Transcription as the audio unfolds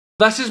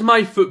This is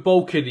my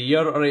football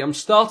career, alright, I'm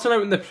starting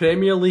out in the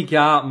Premier League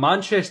at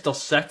Manchester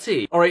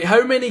City. Alright,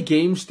 how many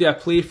games do I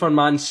play for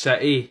Man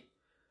City?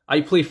 I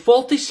play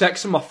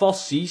 46 in my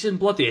first season,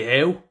 bloody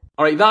hell.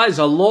 Alright, that is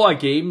a lot of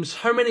games.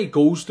 How many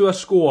goals do I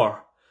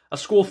score? I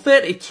score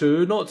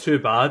 32, not too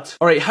bad.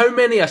 Alright, how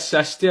many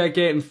assists do I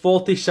get in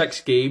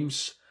 46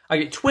 games? I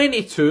get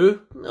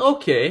 22,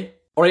 okay.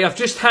 Alright, I've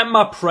just hit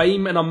my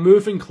prime and I'm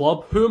moving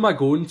club. Who am I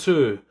going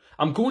to?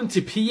 I'm going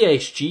to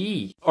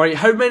PSG. Alright,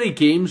 how many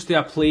games do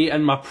I play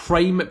in my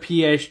prime at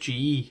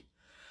PSG?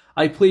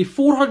 I play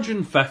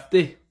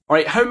 450.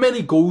 Alright, how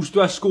many goals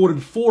do I score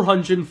in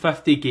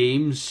 450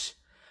 games?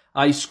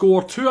 I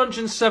score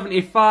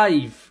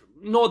 275.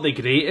 Not the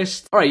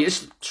greatest. Alright,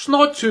 it's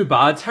not too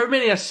bad. How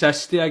many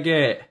assists do I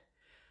get?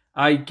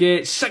 I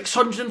get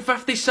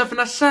 657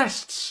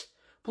 assists.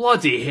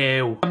 Bloody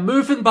hell. I'm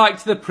moving back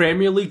to the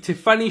Premier League to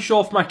finish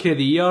off my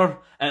career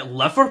at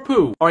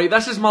Liverpool. Alright,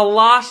 this is my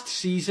last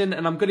season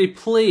and I'm going to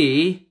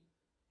play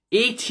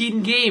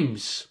 18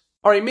 games.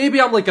 Alright,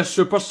 maybe I'm like a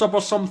super sub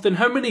or something.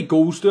 How many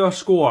goals do I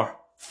score?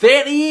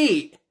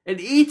 38 in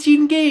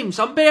 18 games.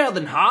 I'm better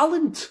than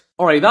Haaland.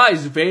 Alright, that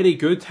is very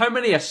good. How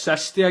many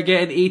assists do I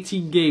get in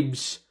 18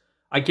 games?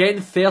 I get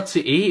in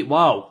 38.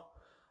 Wow.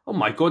 Oh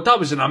my god, that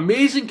was an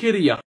amazing career.